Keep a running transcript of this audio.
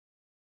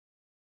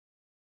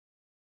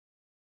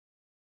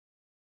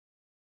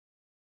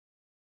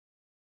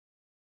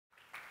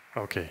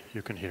Okay,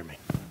 you can hear me.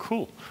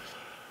 Cool.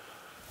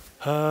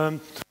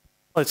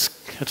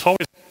 It's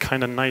always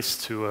kind of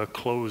nice to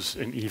close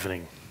an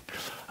evening.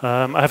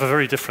 I have a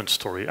very different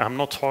story. I'm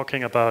not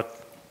talking about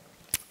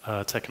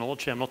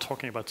technology. I'm not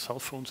talking about cell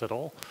phones at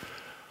all.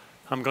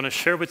 I'm going to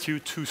share with you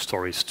two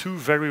stories, two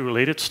very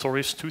related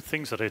stories, two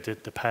things that I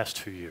did the past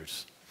few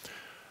years.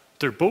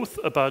 They're both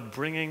about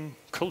bringing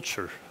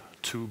culture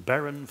to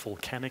barren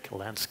volcanic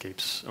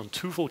landscapes on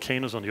two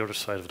volcanoes on the other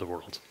side of the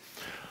world.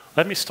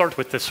 Let me start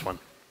with this one.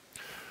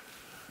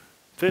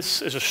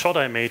 This is a shot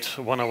I made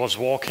when I was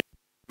walking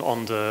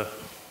on the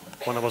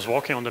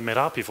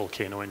Merapi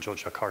volcano in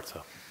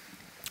Yogyakarta.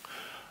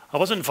 I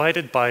was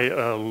invited by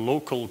a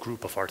local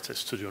group of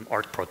artists to do an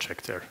art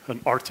project there,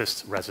 an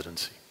artist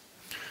residency.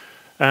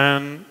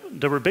 And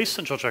they were based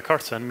in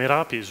Yogyakarta, and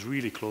Merapi is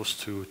really close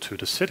to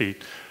the city.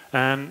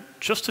 And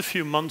just a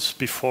few months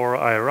before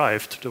I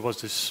arrived, there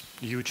was this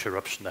huge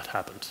eruption that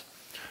happened.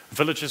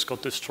 Villages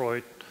got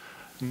destroyed,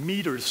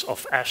 meters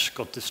of ash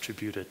got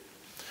distributed.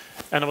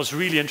 And I was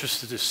really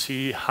interested to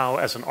see how,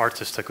 as an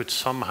artist, I could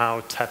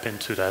somehow tap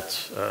into that.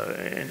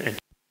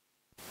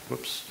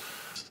 Whoops.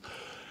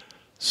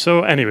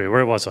 So anyway,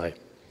 where was I?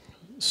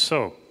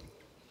 So,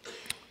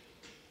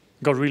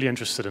 got really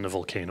interested in a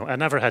volcano. I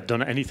never had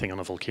done anything on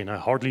a volcano. I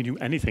hardly knew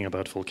anything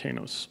about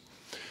volcanoes.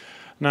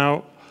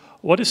 Now,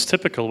 what is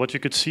typical, what you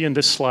could see in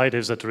this slide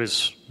is that there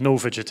is no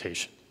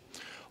vegetation.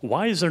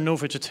 Why is there no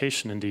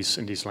vegetation in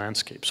these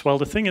landscapes? Well,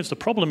 the thing is, the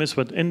problem is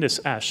that in this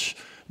ash,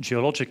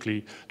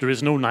 geologically, there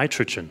is no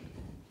nitrogen.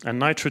 And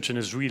nitrogen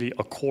is really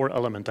a core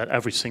element that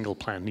every single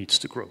plant needs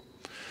to grow.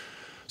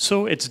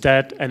 So it's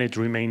dead, and it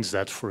remains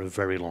dead for a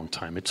very long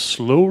time. It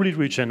slowly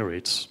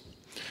regenerates.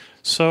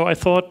 So I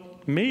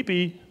thought,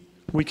 maybe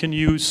we can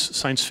use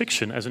science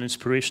fiction as an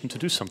inspiration to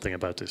do something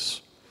about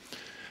this.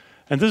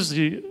 And this is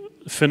the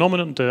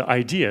phenomenon, the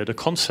idea, the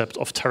concept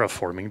of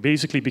terraforming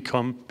basically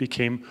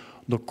became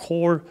the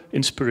core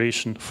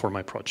inspiration for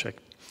my project.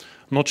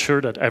 I'm not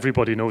sure that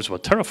everybody knows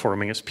what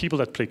terraforming is. People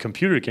that play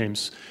computer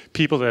games,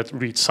 people that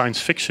read science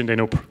fiction, they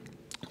know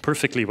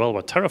perfectly well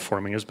what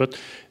terraforming is. But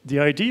the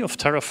idea of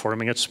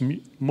terraforming, it's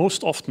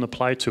most often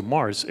applied to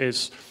Mars,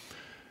 is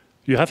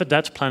you have a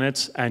dead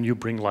planet and you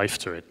bring life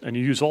to it. And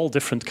you use all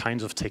different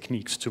kinds of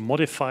techniques to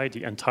modify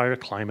the entire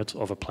climate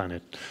of a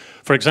planet.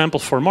 For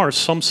example, for Mars,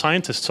 some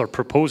scientists are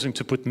proposing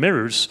to put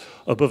mirrors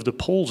above the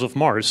poles of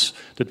Mars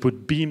that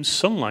would beam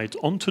sunlight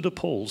onto the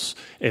poles,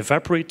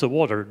 evaporate the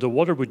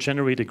water would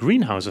generate a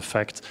greenhouse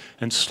effect,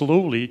 and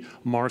slowly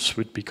Mars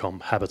would become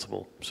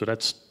habitable. So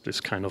that's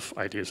this kind of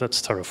ideas,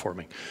 that's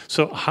terraforming.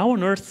 So how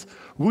on earth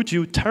would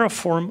you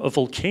terraform a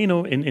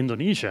volcano in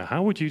Indonesia?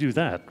 How would you do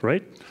that,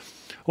 right?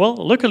 Well,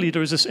 luckily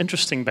there is this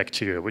interesting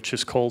bacteria which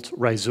is called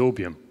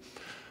Rhizobium.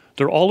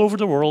 They're all over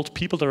the world.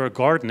 People that are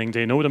gardening,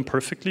 they know them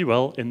perfectly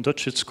well. In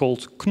Dutch, it's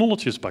called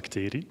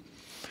knolletjesbacterie.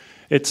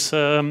 It's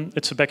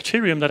a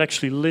bacterium that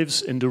actually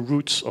lives in the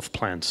roots of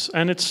plants.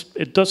 And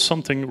it does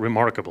something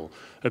remarkable,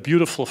 a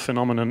beautiful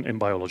phenomenon in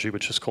biology,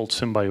 which is called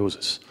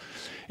symbiosis.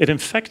 It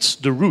infects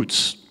the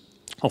roots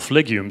of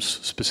legumes,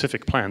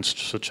 specific plants,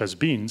 such as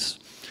beans.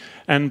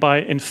 And by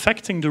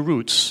infecting the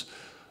roots,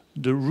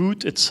 the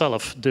root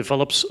itself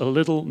develops a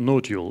little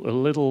nodule, a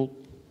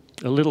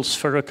little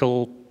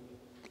spherical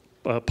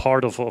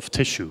part of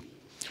tissue.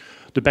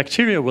 The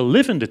bacteria will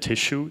live in the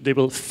tissue, they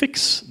will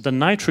fix the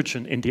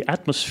nitrogen in the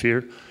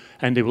atmosphere,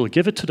 and they will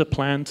give it to the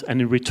plant, and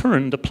in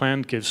return, the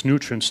plant gives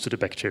nutrients to the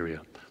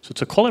bacteria. So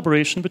it's a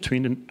collaboration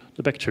between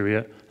the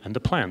bacteria and the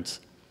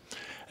plant.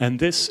 And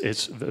this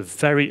is a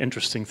very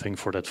interesting thing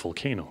for that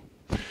volcano,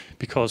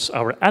 because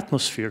our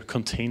atmosphere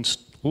contains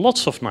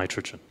lots of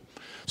nitrogen.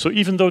 So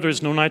even though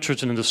there's no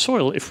nitrogen in the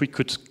soil, if we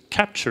could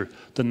capture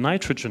the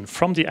nitrogen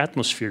from the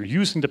atmosphere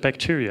using the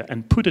bacteria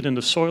and put it in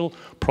the soil,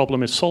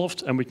 problem is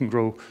solved, and we can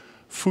grow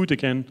food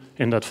again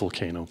in that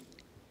volcano.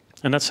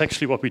 And that's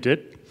actually what we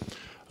did.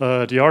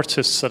 The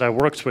artists that I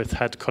worked with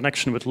had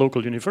connection with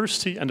local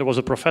university, and there was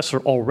a professor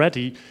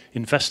already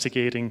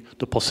investigating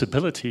the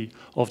possibility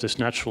of this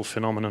natural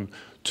phenomenon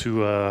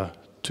to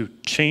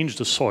change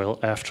the soil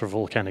after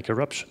volcanic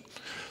eruption.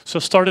 So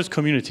I started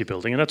community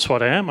building, and that's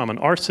what I am. I'm an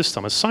artist,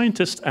 I'm a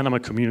scientist, and I'm a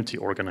community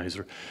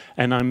organizer.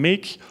 And I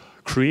make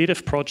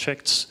creative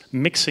projects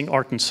mixing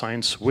art and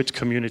science with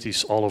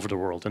communities all over the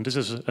world. And this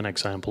is an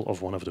example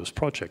of one of those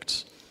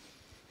projects.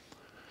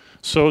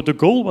 So the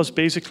goal was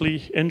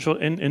basically, in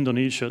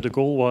Indonesia, the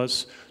goal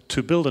was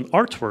to build an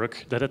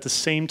artwork that at the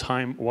same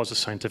time was a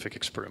scientific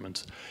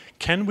experiment.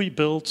 Can we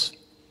build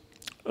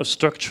a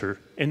structure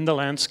in the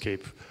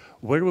landscape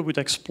where we would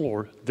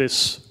explore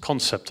this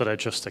concept that I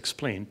just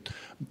explained,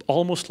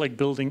 almost like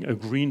building a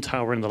green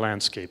tower in the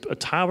landscape, a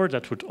tower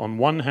that would, on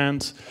one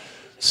hand,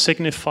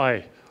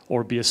 signify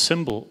or be a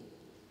symbol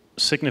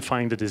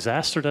signifying the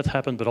disaster that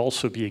happened, but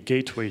also be a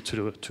gateway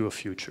to a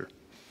future.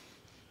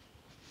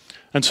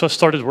 And so I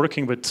started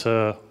working with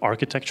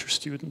architecture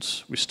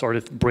students. We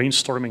started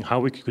brainstorming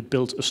how we could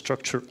build a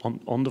structure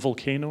on the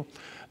volcano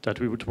that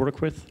we would work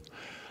with.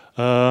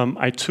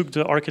 I took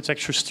the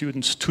architecture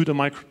students to the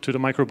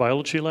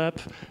microbiology lab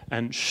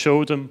and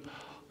showed them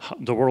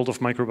the world of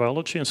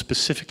microbiology, and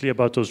specifically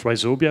about those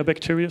Rhizobia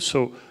bacteria,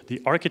 so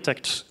the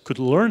architects could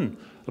learn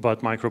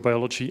about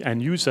microbiology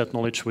and use that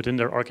knowledge within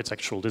their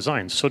architectural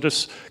designs. So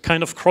this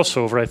kind of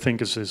crossover, I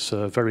think, is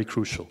very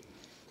crucial.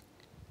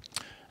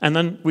 And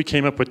then we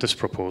came up with this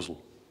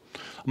proposal.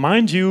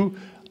 Mind you,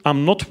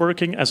 I'm not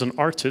working as an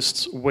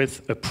artist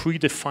with a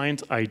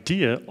predefined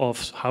idea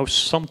of how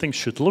something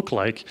should look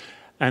like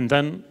and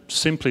then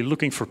simply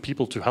looking for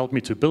people to help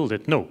me to build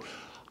it. No,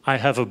 I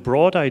have a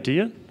broad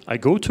idea. I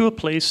go to a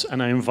place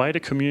and I invite a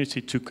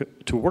community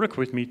to work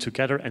with me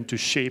together and to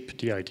shape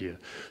the idea.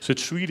 So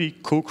it's really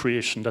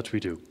co-creation that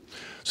we do.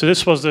 So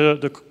this was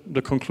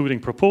the concluding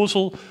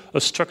proposal, a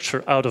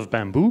structure out of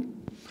bamboo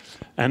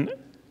and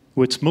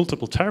with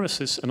multiple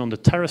terraces, and on the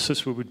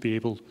terraces we would be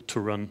able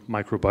to run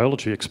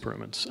microbiology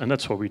experiments. And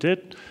that's what we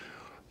did.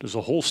 There's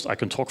a whole, I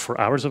can talk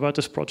for hours about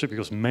this project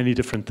because many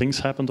different things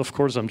happened, of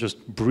course. I'm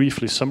just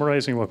briefly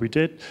summarizing what we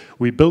did.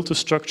 We built a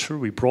structure,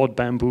 we brought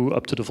bamboo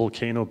up to the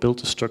volcano,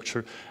 built a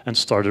structure, and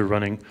started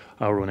running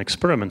our own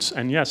experiments.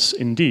 And yes,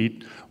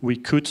 indeed, we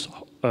could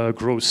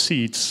grow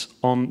seeds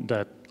on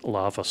that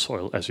lava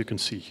soil, as you can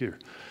see here.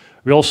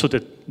 We also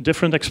did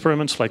different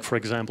experiments, like, for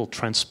example,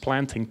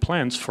 transplanting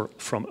plants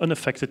from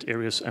unaffected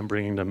areas and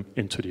bringing them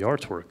into the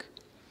artwork.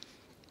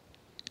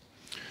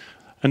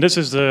 And this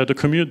is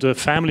the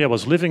family I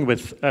was living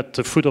with at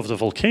the foot of the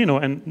volcano,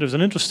 and there's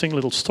an interesting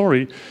little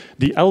story.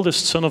 The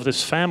eldest son of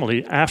this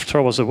family, after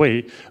I was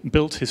away,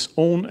 built his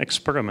own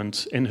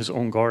experiment in his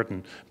own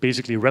garden,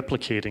 basically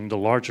replicating the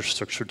larger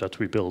structure that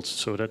we built.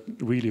 So that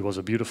really was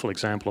a beautiful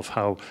example of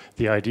how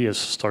the ideas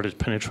started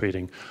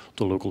penetrating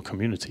the local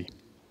community.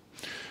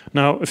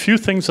 Now, a few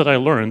things that I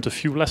learned, a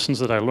few lessons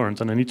that I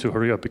learned, and I need to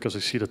hurry up because I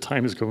see the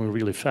time is going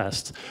really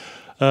fast.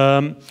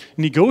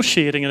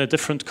 Negotiating in a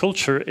different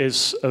culture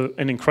is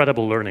an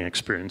incredible learning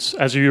experience.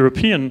 As a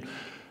European,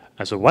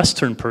 as a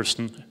Western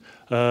person,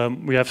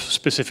 we have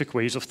specific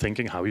ways of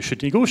thinking how you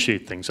should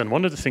negotiate things. And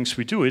one of the things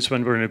we do is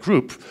when we're in a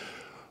group,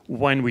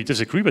 when we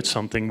disagree with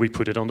something, we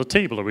put it on the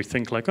table, or we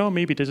think like, oh,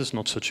 maybe this is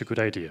not such a good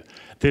idea.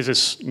 This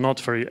is not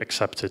very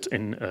accepted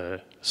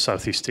in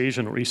Southeast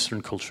Asian or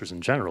Eastern cultures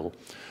in general.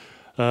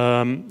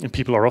 And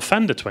people are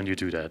offended when you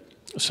do that.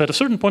 So at a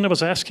certain point I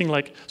was asking,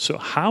 like, so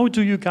how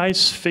do you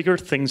guys figure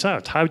things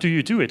out? How do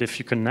you do it if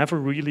you can never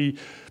really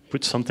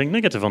put something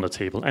negative on the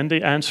table? And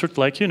they answered,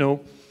 like, you know,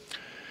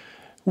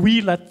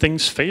 we let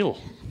things fail.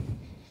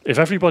 If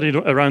everybody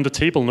around the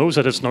table knows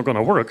that it's not going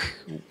to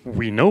work,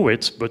 we know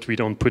it, but we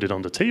don't put it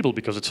on the table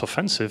because it's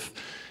offensive,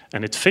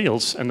 and it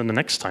fails, and then the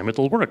next time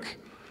it'll work.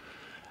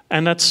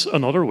 And that's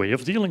another way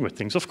of dealing with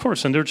things, of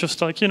course. And they're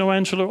just like, you know,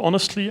 Angelo,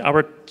 honestly,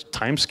 our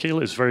time scale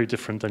is very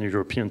different than your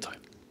European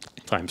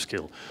time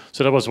scale.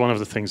 So that was one of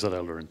the things that I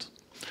learned.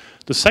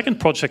 The second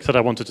project that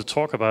I wanted to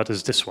talk about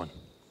is this one.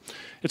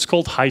 It's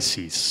called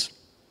HI-SEAS.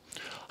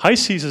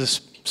 HI-SEAS is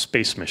a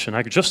space mission.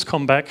 I just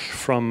come back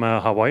from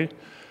Hawaii,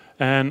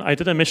 and I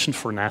did a mission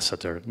for NASA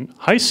there.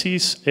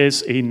 HI-SEAS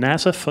is a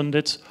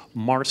NASA-funded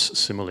Mars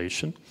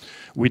simulation.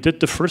 We did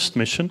the first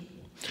mission.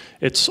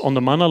 It's on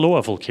the Mauna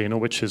Loa volcano,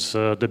 which is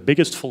the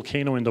biggest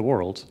volcano in the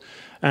world.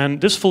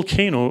 And this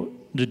volcano,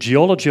 the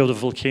geology of the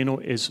volcano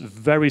is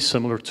very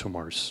similar to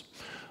Mars,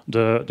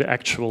 the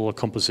actual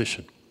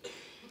composition.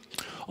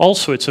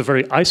 Also, it's a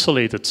very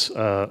isolated,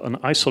 an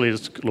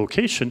isolated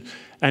location,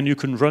 and you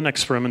can run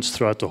experiments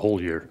throughout the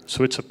whole year.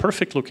 So it's a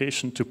perfect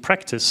location to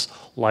practice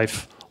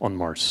life on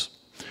Mars.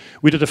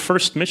 We did a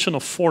first mission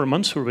of 4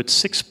 months. We were with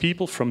 6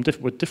 people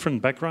with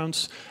different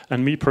backgrounds,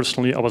 and me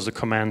personally, I was the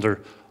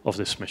commander of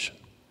this mission.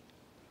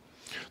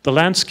 The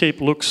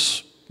landscape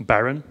looks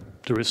barren.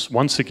 There is,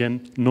 once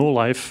again, no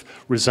life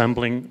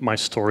resembling my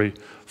story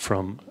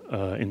from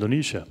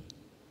Indonesia.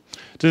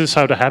 This is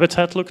how the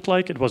habitat looked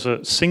like. It was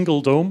a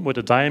single dome with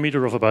a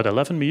diameter of about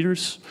 11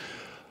 meters,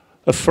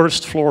 a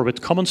first floor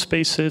with common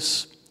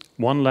spaces,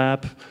 1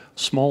 lab,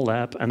 small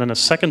lab, and then a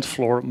second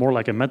floor, more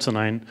like a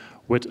mezzanine,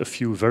 with a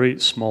few very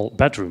small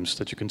bedrooms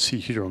that you can see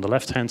here on the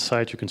left-hand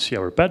side. You can see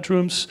our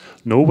bedrooms,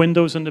 no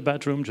windows in the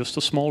bedroom, just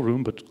a small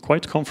room, but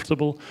quite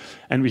comfortable.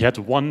 And we had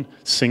 1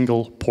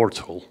 single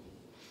porthole.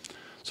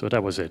 So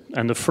that was it.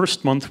 And the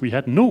first month we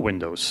had no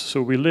windows.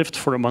 So we lived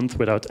for a month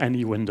without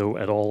any window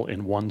at all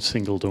in 1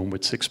 single dome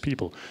with 6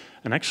 people.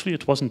 And actually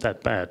it wasn't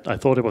that bad. I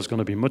thought it was going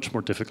to be much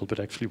more difficult, but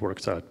it actually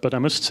worked out. But I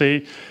must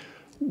say,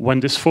 when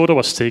this photo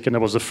was taken, that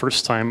was the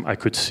first time I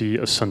could see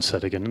a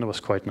sunset again, and it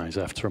was quite nice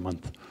after a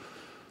month.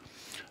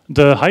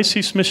 The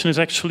HI-SEAS mission is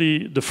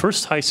actually, the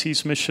first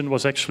HI-SEAS mission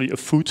was actually a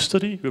food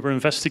study. We were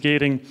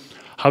investigating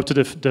how to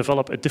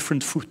develop a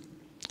different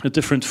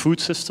food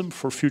system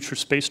for future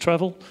space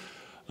travel.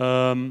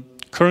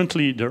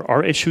 Currently, there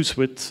are issues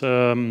with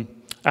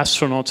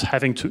astronauts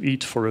having to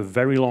eat for a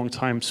very long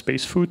time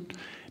space food.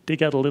 They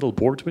get a little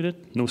bored with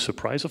it. No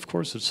surprise, of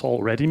course. It's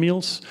all ready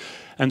meals.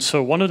 And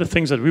so one of the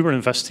things that we were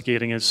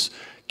investigating is,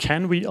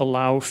 can we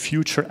allow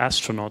future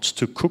astronauts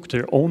to cook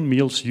their own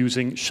meals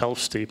using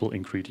shelf-stable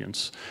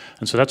ingredients?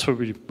 And so that's what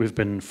we've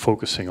been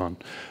focusing on.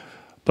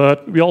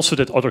 But we also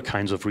did other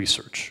kinds of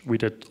research. We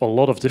did a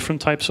lot of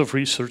different types of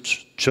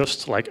research,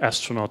 just like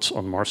astronauts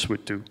on Mars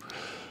would do.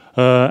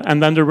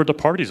 And then there were the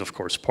parties, of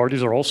course.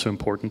 Parties are also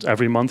important.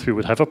 Every month we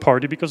would have a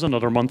party because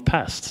another month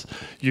passed.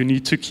 You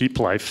need to keep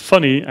life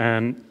funny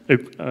and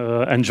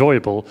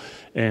enjoyable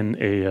in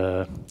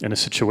a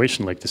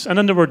situation like this. And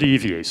then there were the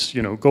EVAs,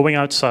 you know, going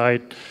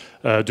outside,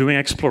 doing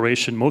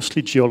exploration,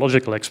 mostly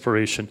geological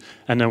exploration,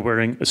 and then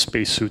wearing a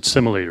spacesuit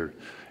simulator.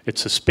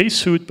 It's a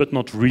spacesuit, but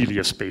not really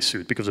a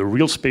spacesuit, because a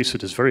real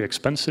spacesuit is very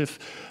expensive.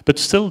 But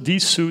still,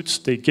 these suits,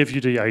 they give you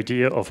the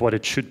idea of what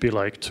it should be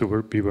like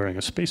to be wearing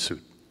a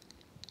spacesuit.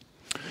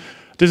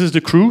 This is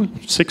the crew,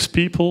 6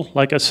 people,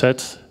 like I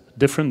said,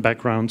 different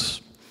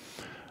backgrounds.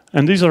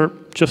 And these are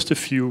just a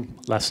few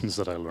lessons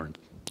that I learned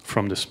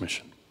from this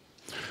mission.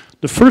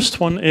 The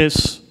first one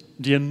is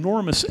the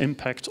enormous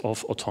impact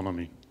of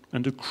autonomy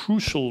and the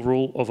crucial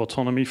role of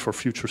autonomy for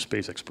future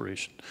space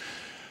exploration.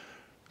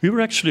 We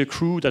were actually a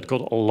crew that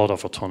got a lot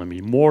of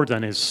autonomy, more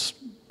than is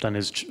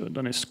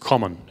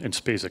common in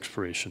space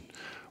exploration.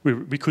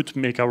 We could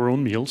make our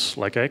own meals,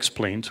 like I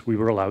explained. We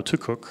were allowed to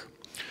cook.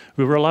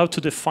 We were allowed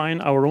to define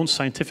our own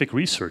scientific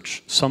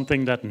research,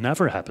 something that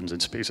never happens in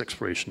space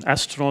exploration.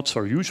 Astronauts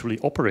are usually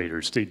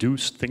operators. They do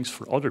things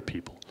for other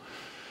people.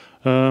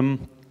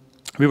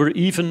 We were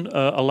even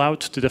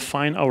allowed to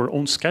define our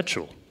own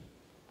schedule.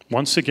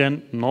 Once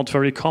again, not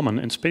very common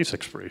in space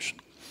exploration.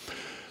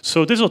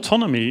 So this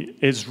autonomy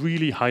is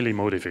really highly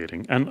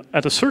motivating. And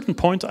at a certain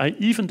point, I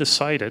even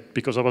decided,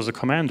 because I was a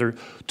commander,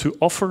 to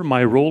offer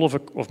my role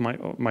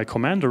my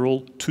commander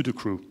role to the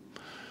crew.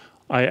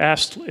 I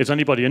asked, is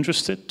anybody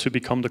interested to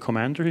become the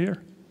commander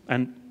here?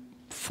 And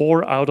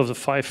 4 out of the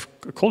 5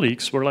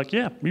 colleagues were like,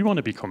 yeah, we want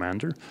to be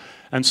commander.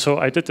 And so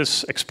I did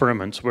this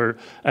experiment where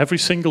every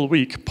single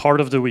week, part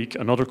of the week,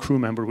 another crew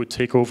member would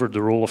take over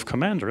the role of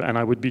commander, and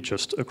I would be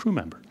just a crew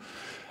member.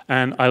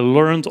 And I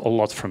learned a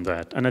lot from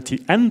that. And at the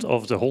end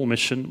of the whole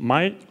mission,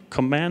 my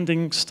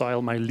commanding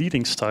style, my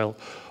leading style,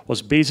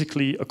 was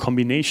basically a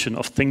combination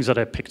of things that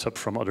I picked up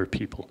from other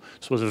people.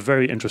 So it was a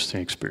very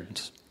interesting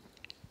experience.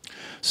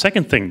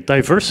 Second thing,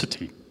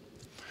 diversity.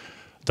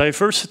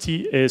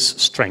 Diversity is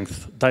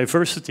strength.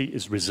 Diversity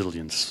is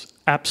resilience.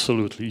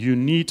 Absolutely. You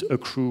need a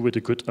crew with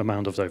a good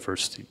amount of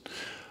diversity.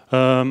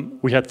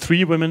 We had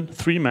 3 women,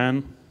 3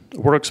 men.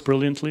 Works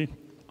brilliantly.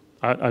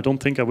 I don't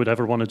think I would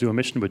ever want to do a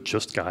mission with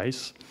just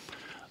guys.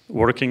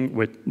 Working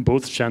with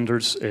both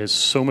genders is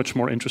so much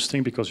more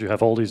interesting because you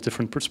have all these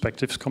different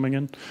perspectives coming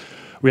in.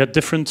 We had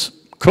different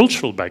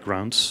cultural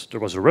backgrounds. There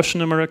was a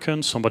Russian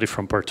American, somebody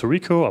from Puerto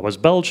Rico, I was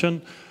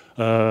Belgian,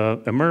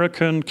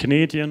 American,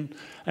 Canadian,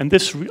 and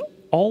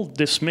all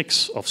this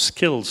mix of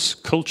skills,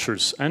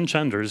 cultures, and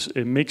genders,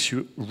 it makes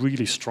you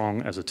really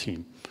strong as a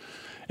team.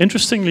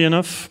 Interestingly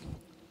enough,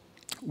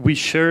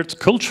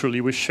 culturally,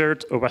 we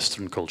shared a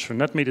Western culture, and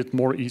that made it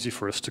more easy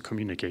for us to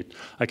communicate.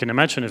 I can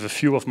imagine if a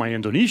few of my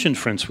Indonesian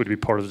friends would be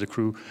part of the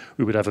crew,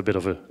 we would have a bit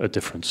of a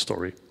different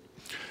story.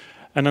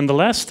 And then the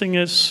last thing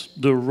is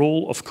the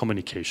role of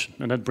communication,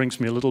 and that brings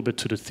me a little bit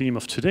to the theme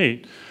of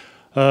today.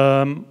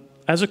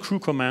 As a crew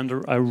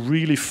commander, I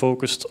really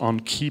focused on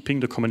keeping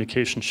the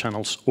communication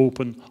channels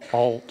open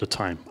all the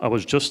time. I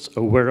was just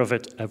aware of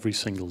it every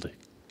single day.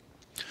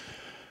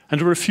 And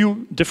there were a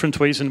few different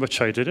ways in which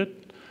I did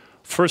it.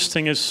 First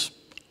thing is,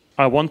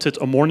 I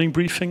wanted a morning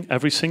briefing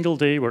every single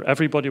day where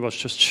everybody was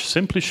just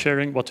simply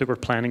sharing what they were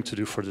planning to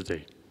do for the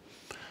day.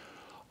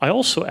 I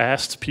also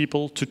asked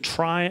people to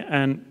try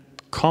and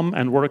come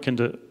and work in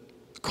the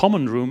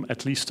common room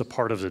at least a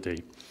part of the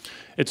day.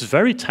 It's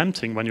very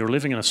tempting when you're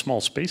living in a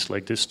small space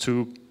like this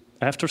to,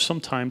 after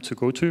some time, to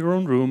go to your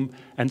own room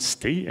and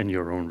stay in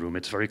your own room.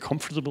 It's very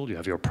comfortable, you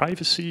have your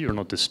privacy, you're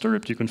not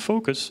disturbed, you can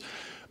focus.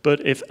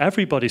 But if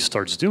everybody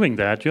starts doing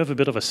that, you have a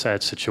bit of a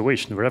sad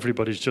situation where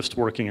everybody's just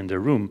working in their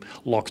room,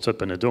 locked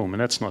up in a dome, and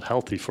that's not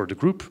healthy for the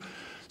group.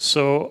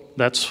 So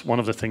that's one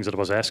of the things that I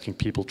was asking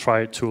people,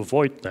 try to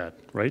avoid that,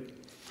 right?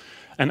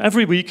 And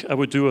every week I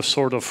would do a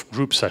sort of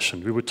group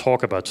session. We would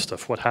talk about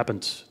stuff, what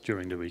happened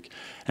during the week.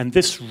 And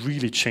this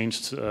really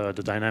changed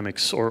the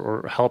dynamics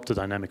or helped the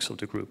dynamics of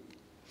the group.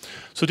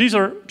 So these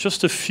are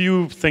just a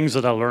few things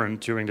that I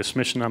learned during this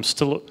mission. I'm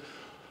still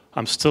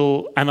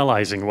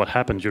analyzing what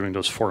happened during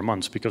those 4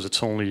 months because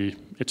it's only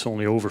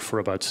over for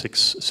about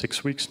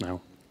six weeks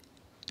now.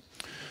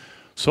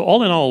 So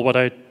all in all, what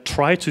I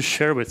tried to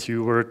share with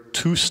you were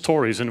 2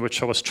 stories in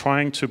which I was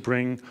trying to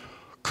bring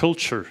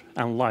culture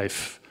and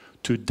life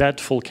to dead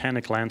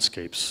volcanic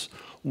landscapes.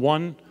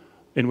 One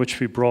in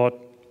which we brought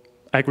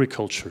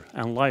agriculture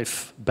and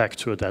life back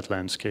to a dead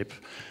landscape.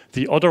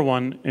 The other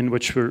one in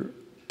which we're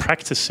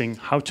practicing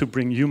how to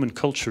bring human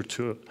culture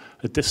to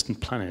a distant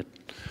planet.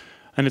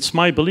 And it's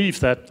my belief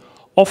that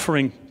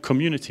offering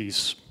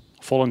communities,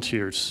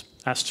 volunteers,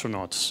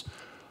 astronauts,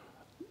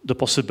 the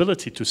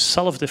possibility to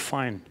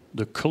self-define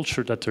the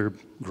culture that they're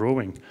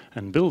growing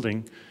and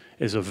building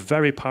is a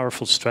very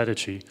powerful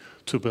strategy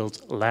to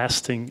build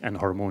lasting and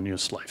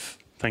harmonious life.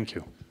 Thank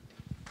you.